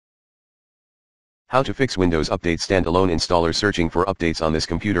How to fix Windows Update Standalone installer searching for updates on this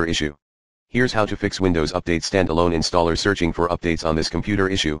computer issue. Here's how to fix Windows Update Standalone installer searching for updates on this computer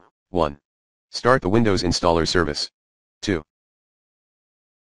issue. 1. Start the Windows installer service. 2.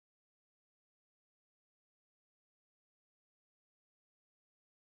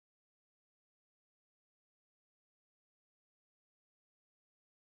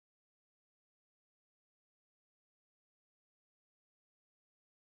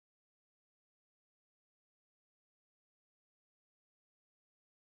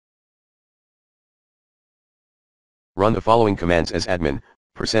 Run the following commands as admin: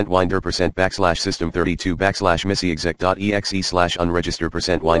 %winder %system32 /missy unregister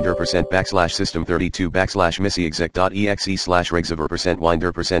 %winder %system32 missy-exec.exe/regserver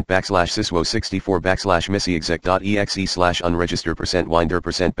 %winder %syswo64 missy-exec.exe/unregister %winder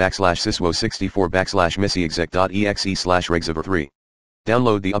 %syswo64 missy-exec.exe/regserver 3.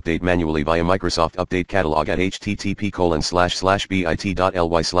 Download the update manually via Microsoft Update Catalog at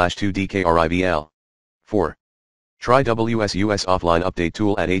http://bit.ly/2dkribl. 4. Try WSUS Offline Update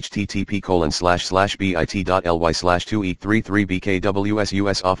Tool at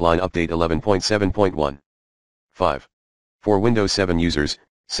http://bit.ly/2e33bkwsus Offline Update 11.7.1. 5. For Windows 7 users,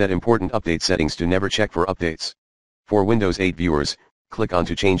 set important update settings to never check for updates. For Windows 8 viewers, click on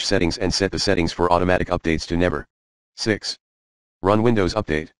to change settings and set the settings for automatic updates to never. 6. Run Windows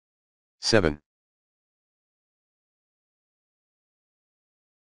Update. 7.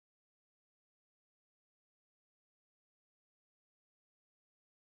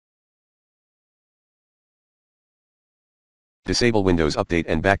 Disable Windows Update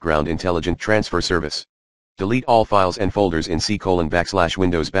and Background Intelligent Transfer Service. Delete all files and folders in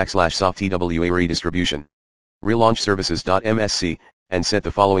c:/windows/soft-twa redistribution. Relaunch services.msc, and set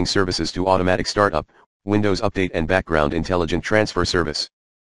the following services to automatic startup: Windows Update and Background Intelligent Transfer Service.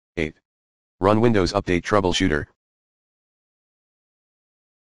 8. Run Windows Update Troubleshooter.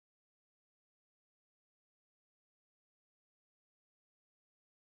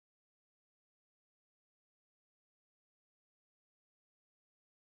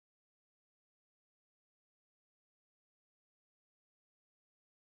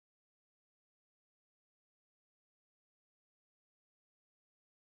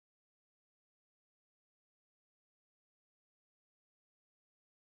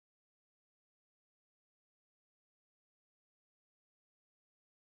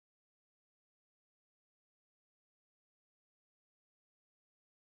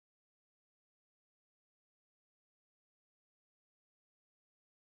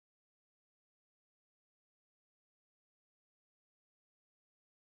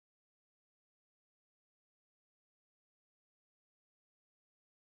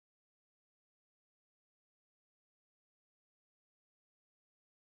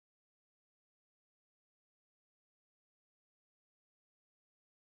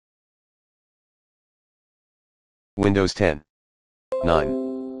 Windows 10. 9.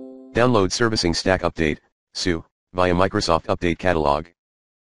 Download Servicing Stack Update, SU, via Microsoft Update Catalog.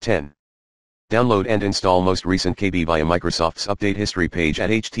 10. Download and install most recent KB via Microsoft's Update History page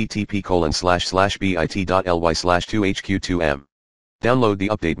at http://bit.ly/2hq2m. Download the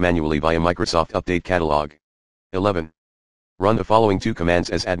update manually via Microsoft Update Catalog. 11. Run the following two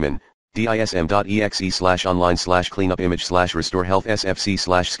commands as admin: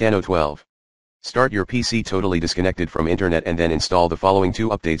 dism.exe/online/cleanupimage/restore-health-sfc/scano12. Start your PC totally disconnected from internet and then install the following two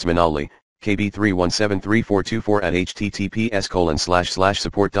updates manually: kb3173424 at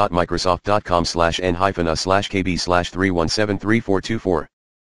https://support.microsoft.com/n-a/kb/3173424,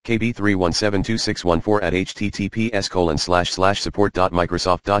 kb3172614 at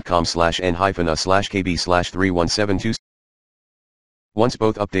https://support.microsoft.com/n-a/kb/3172. Once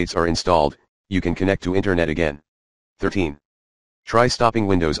both updates are installed, you can connect to internet again. 13. Try stopping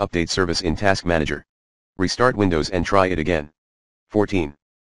Windows Update service in Task Manager. Restart Windows and try it again. 14.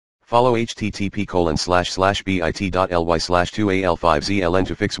 Follow http://bit.ly/2al5zln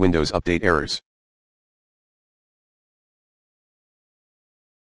to fix Windows Update errors.